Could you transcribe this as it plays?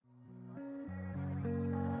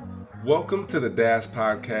Welcome to the Dash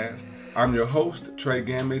Podcast. I'm your host, Trey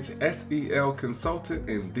Gamage, SEL consultant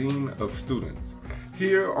and Dean of Students.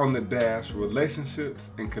 Here on the Dash,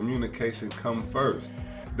 relationships and communication come first.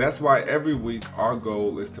 That's why every week our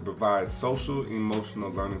goal is to provide social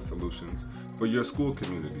emotional learning solutions for your school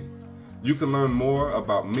community. You can learn more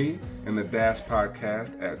about me and the Dash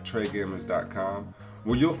Podcast at treygamage.com,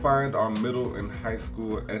 where you'll find our middle and high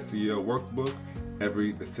school SEL workbook,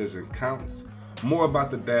 Every Decision Counts, more about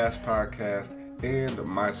the Dash Podcast, and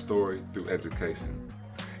my story through education.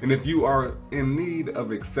 And if you are in need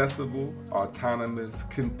of accessible, autonomous,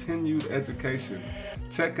 continued education,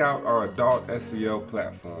 check out our adult SEL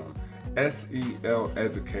platform,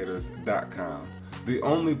 seleducators.com, the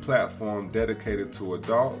only platform dedicated to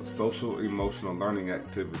adult social emotional learning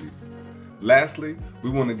activities. Lastly, we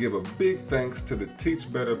want to give a big thanks to the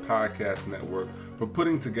Teach Better Podcast Network for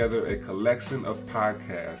putting together a collection of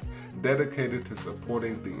podcasts dedicated to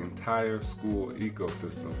supporting the entire school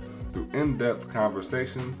ecosystem through in-depth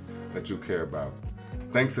conversations that you care about.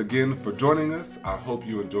 Thanks again for joining us. I hope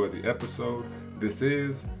you enjoyed the episode. This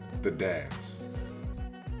is The Dash.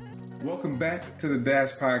 Welcome back to the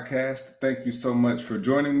Dash Podcast. Thank you so much for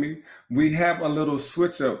joining me. We have a little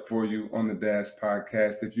switch up for you on the Dash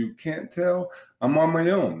Podcast. If you can't tell, I'm on my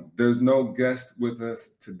own. There's no guest with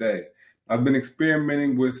us today. I've been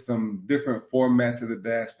experimenting with some different formats of the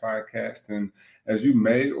Dash Podcast, and as you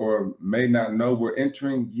may or may not know, we're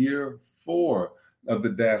entering year 4 of the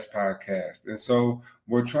Dash Podcast. And so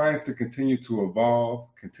we're trying to continue to evolve,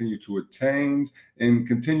 continue to change, and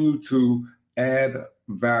continue to add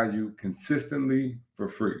value consistently for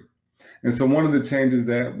free. And so one of the changes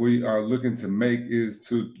that we are looking to make is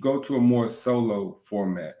to go to a more solo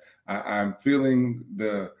format. I'm feeling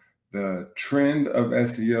the trend of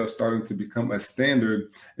SEL starting to become a standard,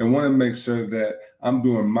 and want to make sure that I'm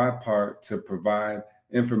doing my part to provide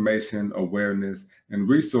information, awareness, and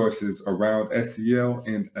resources around SEL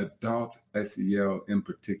and adult SEL in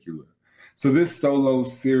particular. So this solo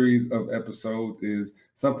series of episodes is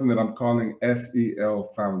something that I'm calling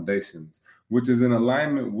SEL Foundations, which is in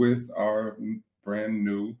alignment with our brand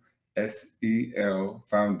new SEL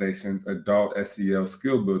Foundations Adult SEL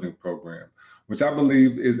Skill Building Program, which I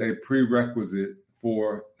believe is a prerequisite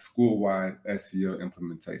for school-wide SEL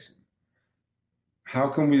implementation. How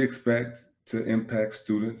can we expect to impact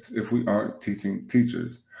students if we aren't teaching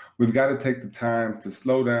teachers? We've got to take the time to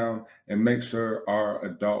slow down and make sure our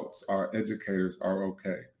adults, our educators are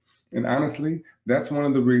okay. And honestly, that's one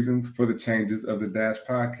of the reasons for the changes of the Dash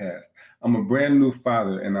Podcast. I'm a brand new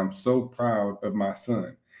father, and I'm so proud of my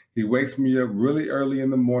son. He wakes me up really early in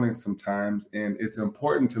the morning sometimes, and it's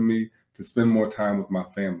important to me to spend more time with my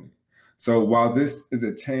family. So while this is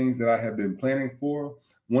a change that I have been planning for,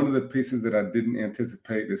 one of the pieces that I didn't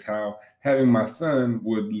anticipate is how having my son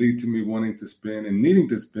would lead to me wanting to spend and needing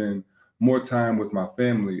to spend more time with my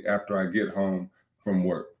family after I get home from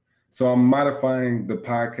work. So I'm modifying the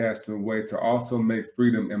podcast in a way to also make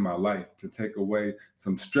freedom in my life, to take away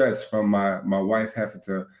some stress from my wife having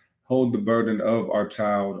to hold the burden of our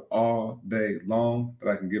child all day long, that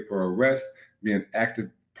I can give her a rest, be an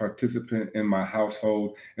active participant in my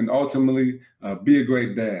household, and ultimately be a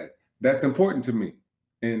great dad. That's important to me.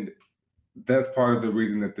 And that's part of the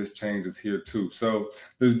reason that this change is here too. So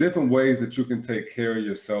there's different ways that you can take care of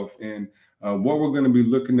yourself. And what we're going to be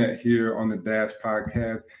looking at here on the Dash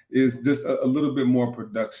Podcast is just a little bit more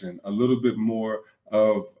production, a little bit more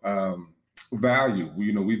of value.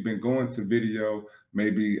 We've been going to video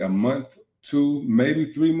maybe a month, 2,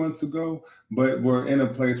 maybe 3 months ago, but we're in a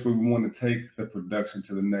place where we want to take the production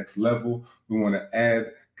to the next level. We want to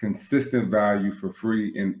add consistent value for free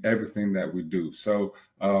in everything that we do. So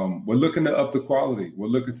we're looking to up the quality. We're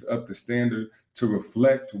looking to up the standard to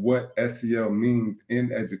reflect what SEL means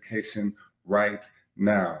in education right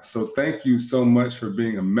now. So thank you so much for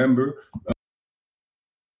being a member of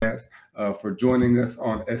the podcast, for joining us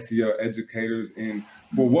on SEL Educators, and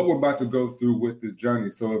for what we're about to go through with this journey.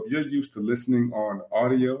 So if you're used to listening on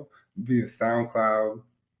audio via SoundCloud,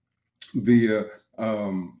 via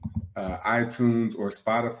iTunes or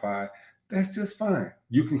Spotify, that's just fine.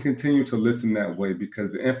 You can continue to listen that way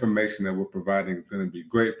because the information that we're providing is going to be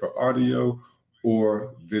great for audio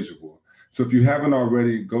or visual. So if you haven't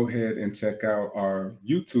already, go ahead and check out our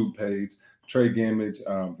YouTube page, Trey Gamage.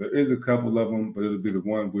 There is a couple of them, but it'll be the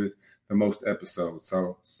one with the most episodes.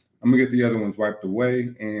 So I'm going to get the other ones wiped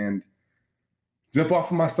away and jump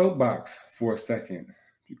off of my soapbox for a second.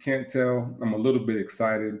 If you can't tell, I'm a little bit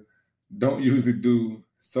excited. Don't usually do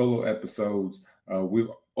solo episodes. We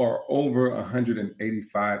are over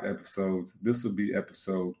 185 episodes. This will be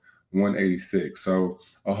episode 186. So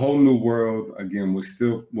a whole new world. Again, we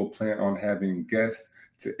still will plan on having guests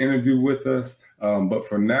to interview with us. But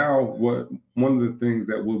for now, one of the things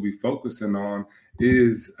that we'll be focusing on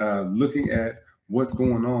is looking at what's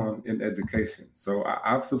going on in education. So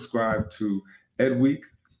I've subscribed to EdWeek.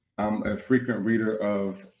 I'm a frequent reader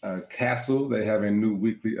of Castle. They have a new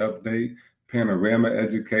weekly update. Panorama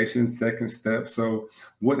Education, Second Step. So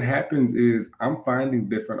what happens is I'm finding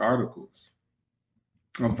different articles.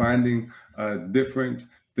 I'm finding different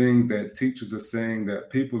things that teachers are saying, that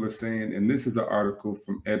people are saying. And this is an article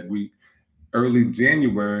from EdWeek early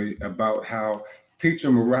January about how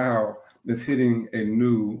teacher morale is hitting a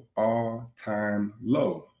new all-time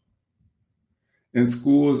low. And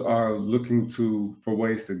schools are looking for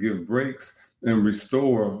ways to give breaks and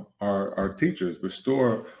restore our teachers,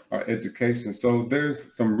 restore our education. So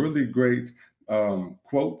there's some really great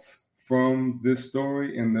quotes from this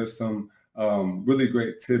story, and there's some really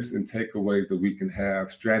great tips and takeaways that we can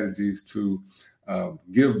have, strategies to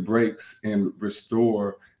give breaks and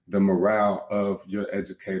restore the morale of your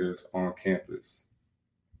educators on campus.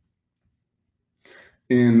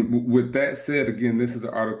 And with that said, again, this is an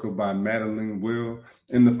article by Madeline Will.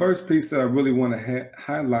 And the first piece that I really want to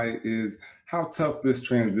highlight is how tough this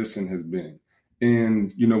transition has been.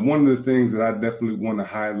 And, one of the things that I definitely want to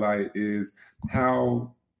highlight is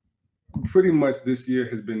how pretty much this year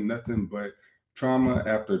has been nothing but trauma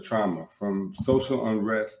after trauma, from social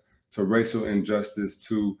unrest to racial injustice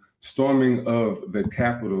to storming of the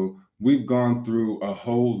Capitol. We've gone through a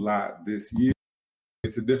whole lot this year.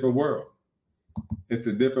 It's a different world. It's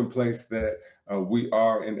a different place that we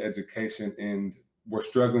are in education, and we're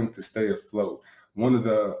struggling to stay afloat. One of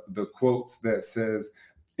the quotes that says,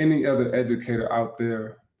 "Any other educator out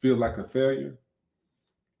there feel like a failure?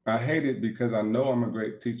 I hate it because I know I'm a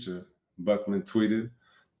great teacher," Buckman tweeted.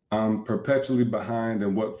 "I'm perpetually behind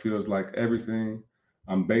in what feels like everything.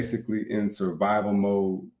 I'm basically in survival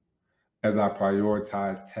mode as I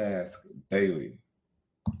prioritize tasks daily.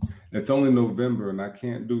 It's only November and I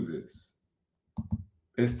can't do this."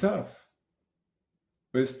 It's tough.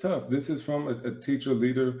 It's tough. This is from a teacher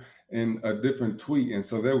leader in a different tweet. And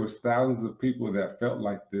so there was thousands of people that felt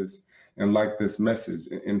like this and like this message.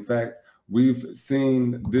 In fact, we've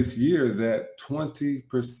seen this year that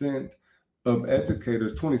 20% of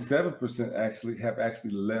educators, 27% actually, have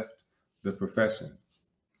actually left the profession.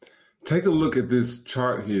 Take a look at this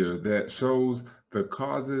chart here that shows the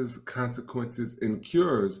causes, consequences, and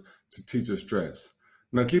cures to teacher stress.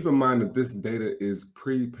 Now, keep in mind that this data is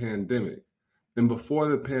pre-pandemic. And before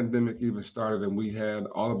the pandemic even started and we had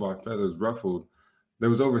all of our feathers ruffled, there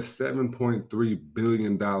was over $7.3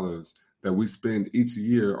 billion that we spend each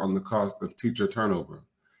year on the cost of teacher turnover.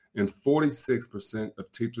 And 46%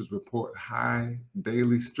 of teachers report high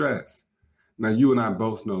daily stress. Now, you and I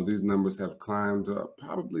both know these numbers have climbed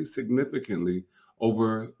probably significantly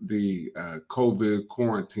over the COVID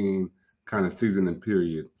quarantine kind of season and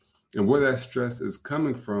period. And where that stress is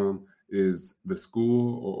coming from is the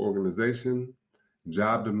school or organization,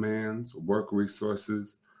 job demands, work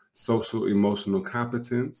resources, social emotional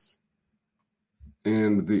competence,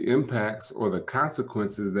 and the impacts or the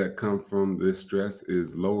consequences that come from this stress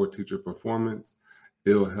is lower teacher performance,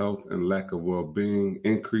 ill health and lack of well-being,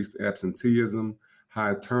 increased absenteeism,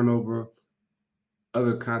 high turnover.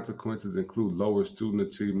 Other consequences include lower student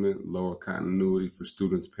achievement, lower continuity for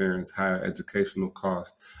students, parents, higher educational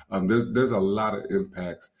costs. There's a lot of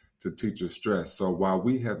impacts to teacher stress. So while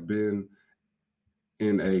we have been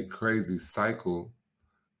in a crazy cycle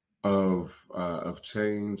of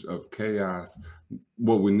change, of chaos,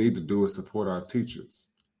 what we need to do is support our teachers.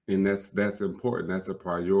 And that's important. That's a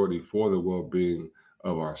priority for the well-being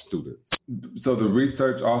of our students. So the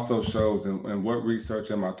research also shows, and what research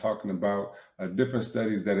am I talking about? Different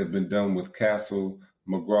studies that have been done with Castle,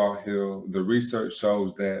 McGraw-Hill. The research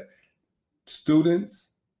shows that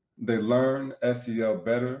students, they learn SEL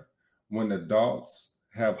better when adults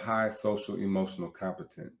have high social emotional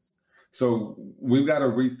competence. So we've got to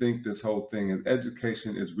rethink this whole thing as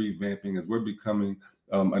education is revamping, as we're becoming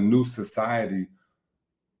a new society.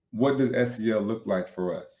 What does SEL look like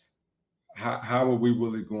for us? How are we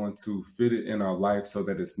really going to fit it in our life so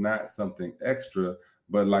that it's not something extra,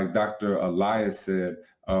 but like Dr. Elias said,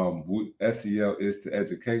 SEL is to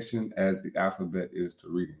education as the alphabet is to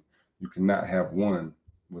reading. You cannot have one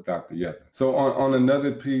without the other. So on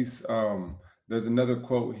another piece, there's another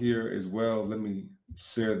quote here as well. Let me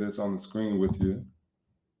share this on the screen with you.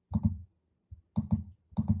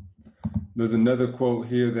 There's another quote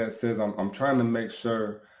here that says, I'm trying to make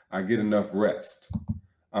sure I get enough rest.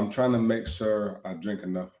 I'm trying to make sure I drink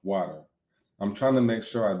enough water. I'm trying to make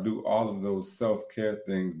sure I do all of those self-care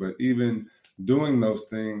things, but even doing those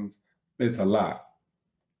things, it's a lot.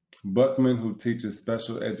 Buckman, who teaches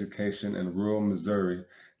special education in rural Missouri,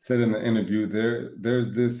 said in an interview,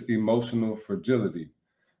 there's this emotional fragility.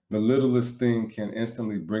 The littlest thing can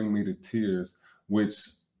instantly bring me to tears, which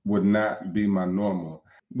would not be my normal.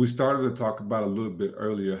 We started to talk about a little bit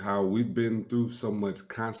earlier how we've been through so much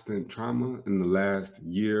constant trauma in the last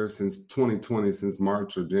year, since 2020, since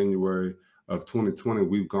March or January of 2020.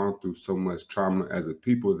 We've gone through so much trauma as a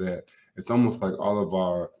people that it's almost like all of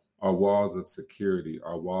our walls of security,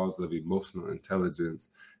 our walls of emotional intelligence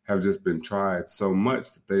have just been tried so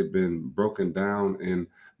much that they've been broken down and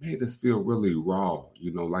made us feel really raw,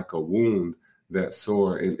 like a wound that's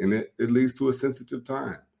sore, and it leads to a sensitive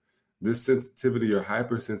time. This sensitivity or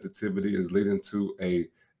hypersensitivity is leading to a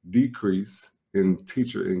decrease in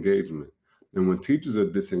teacher engagement. And when teachers are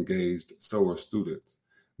disengaged, so are students.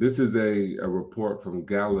 This is a report from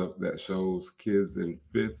Gallup that shows kids in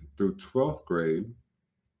 5th through 12th grade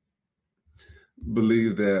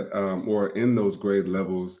believe that, or in those grade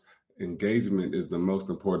levels, engagement is the most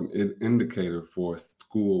important indicator for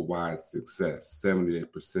school-wide success.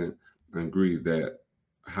 78% agree that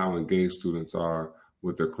how engaged students are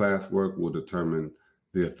with their classwork will determine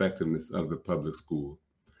the effectiveness of the public school.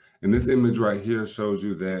 And this image right here shows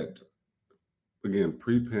you that, again,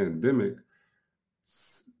 pre-pandemic,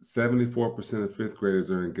 74% of fifth graders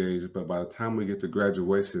are engaged, but by the time we get to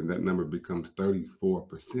graduation, that number becomes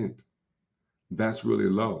 34%. That's really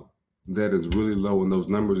low. That is really low, and those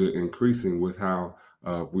numbers are increasing with how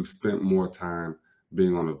we've spent more time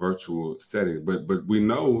being on a virtual setting. But we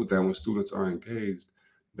know that when students are engaged,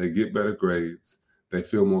 they get better grades, they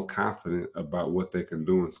feel more confident about what they can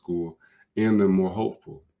do in school, and they're more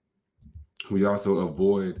hopeful. We also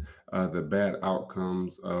avoid the bad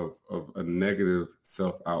outcomes of a negative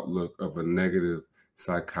self-outlook, of a negative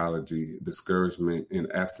psychology, discouragement, and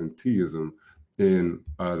absenteeism in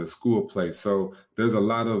the school place. So there's a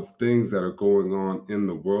lot of things that are going on in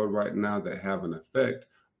the world right now that have an effect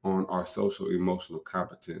on our social emotional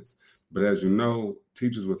competence. But as you know,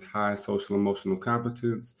 teachers with high social emotional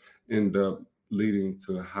competence end up leading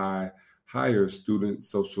to higher student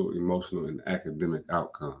social, emotional, and academic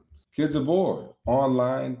outcomes. Kids are bored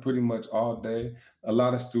online pretty much all day. A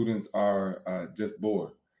lot of students are just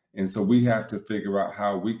bored. And so we have to figure out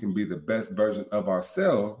how we can be the best version of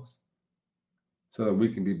ourselves so that we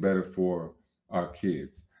can be better for our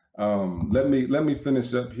kids. Let me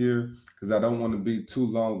finish up here because I don't want to be too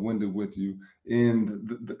long-winded with you.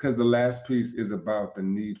 And because the last piece is about the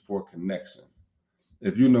need for connection.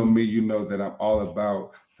 If you know me, you know that I'm all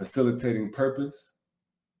about facilitating purpose.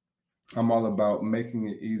 I'm all about making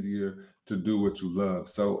it easier to do what you love.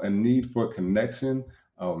 So a need for connection,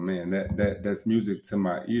 oh man, that's music to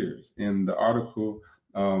my ears. And the article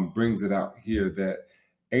brings it out here that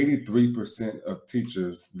 83% of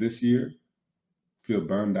teachers this year feel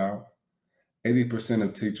burned out. 80%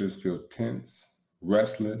 of teachers feel tense,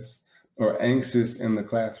 restless, or anxious in the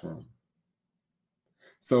classroom.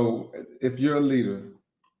 So if you're a leader,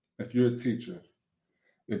 if you're a teacher,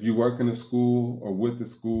 if you work in a school or with a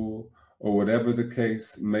school or whatever the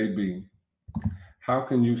case may be, how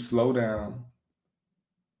can you slow down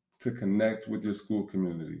to connect with your school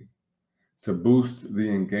community, to boost the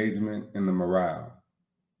engagement and the morale?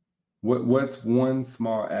 What's one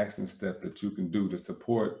small action step that you can do to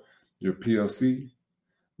support your PLC,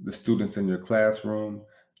 the students in your classroom,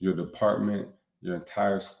 your department, your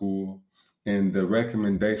entire school? And the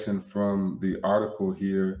recommendation from the article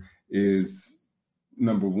here is,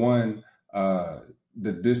 number one,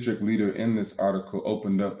 the district leader in this article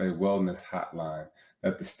opened up a wellness hotline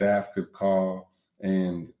that the staff could call,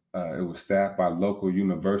 and it was staffed by local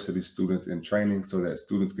university students in training so that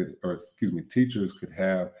teachers could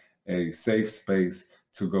have a safe space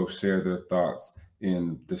to go share their thoughts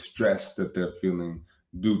in the stress that they're feeling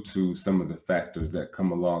due to some of the factors that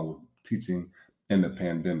come along with teaching in the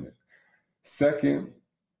pandemic. Second,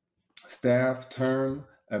 staff turn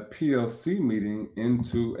a PLC meeting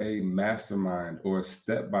into a mastermind or a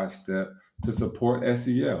step-by-step to support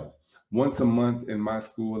SEL. Once a month in my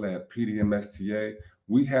school at PDMSTA,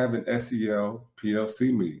 we have an SEL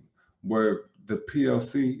PLC meeting where the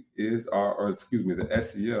PLC is the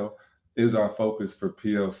SEL is our focus for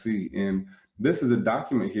PLC. And this is a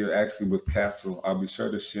document here actually with CASEL. I'll be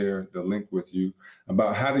sure to share the link with you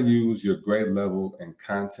about how to use your grade level and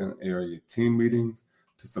content area team meetings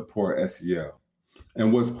to support SEL.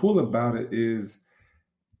 And what's cool about it is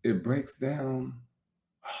it breaks down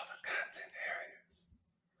all the content areas.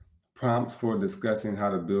 Prompts for discussing how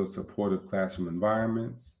to build supportive classroom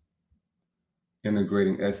environments,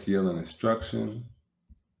 integrating SEL and instruction,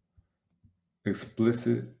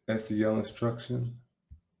 explicit SEL instruction,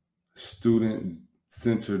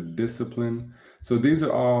 student-centered discipline. So these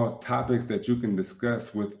are all topics that you can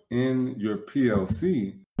discuss within your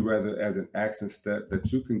PLC, rather as an action step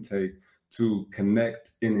that you can take to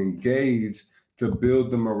connect and engage to build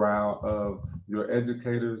the morale of your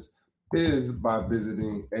educators is by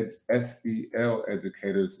visiting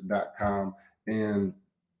SELeducators.com and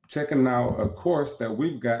checking out a course that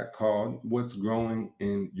we've got called What's Growing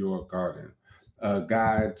in Your Garden, a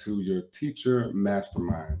guide to your teacher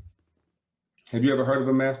mastermind. Have you ever heard of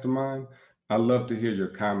a mastermind? I love to hear your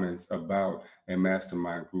comments about a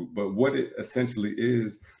mastermind group, but what it essentially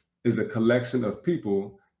is a collection of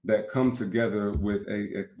people that come together with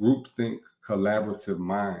a groupthink collaborative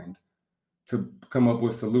mind to come up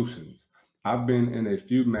with solutions. I've been in a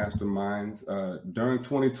few masterminds during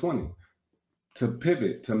 2020 to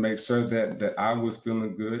pivot, to make sure that I was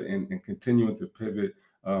feeling good and continuing to pivot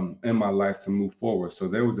in my life to move forward. So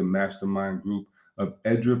there was a mastermind group of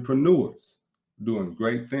entrepreneurs doing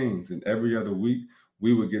great things. And every other week,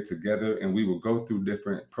 we would get together and we would go through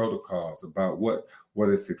different protocols about what were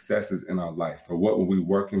the successes in our life, or what were we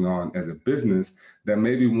working on as a business that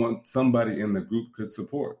maybe somebody in the group could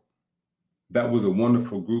support. That was a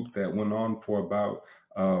wonderful group that went on for about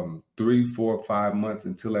 3, 4, 5 months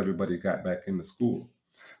until everybody got back into school.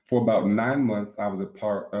 For about 9 months, I was a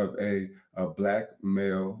part of a Black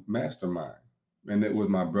male mastermind. And it was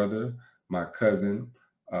my brother, my cousin,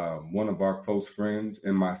 one of our close friends,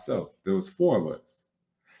 and myself. There was 4 of us.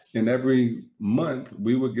 And every month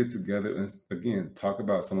we would get together and again, talk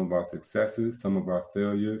about some of our successes, some of our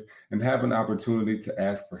failures, and have an opportunity to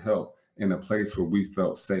ask for help in a place where we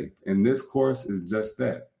felt safe. And this course is just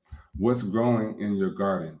that. What's growing in your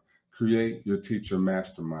garden? Create your teacher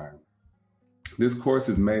mastermind. This course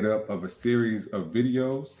is made up of a series of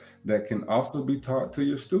videos that can also be taught to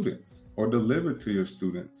your students or delivered to your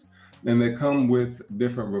students. And they come with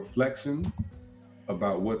different reflections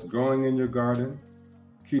about what's growing in your garden,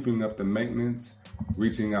 keeping up the maintenance,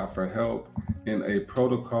 reaching out for help, and a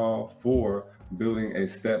protocol for building a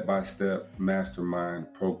step-by-step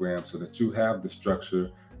mastermind program so that you have the structure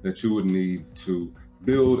that you would need to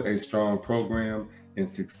build a strong program and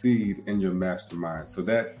succeed in your mastermind. So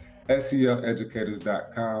that's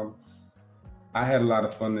SELeducators.com. I had a lot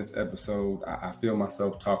of fun this episode. I feel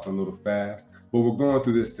myself talking a little fast, but we're going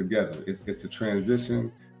through this together. It's a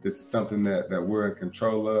transition. This is something that we're in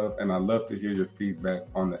control of, and I love to hear your feedback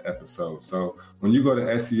on the episode. So when you go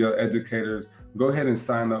to SEL Educators, go ahead and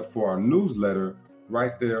sign up for our newsletter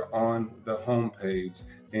right there on the homepage.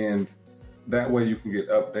 And that way you can get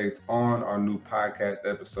updates on our new podcast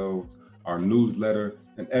episodes, our newsletter,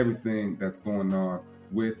 and everything that's going on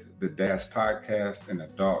with the Dash podcast and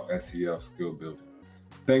Adult SEL Skill Building.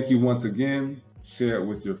 Thank you once again. Share it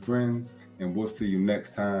with your friends, and we'll see you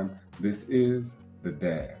next time. This is The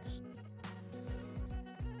Dash.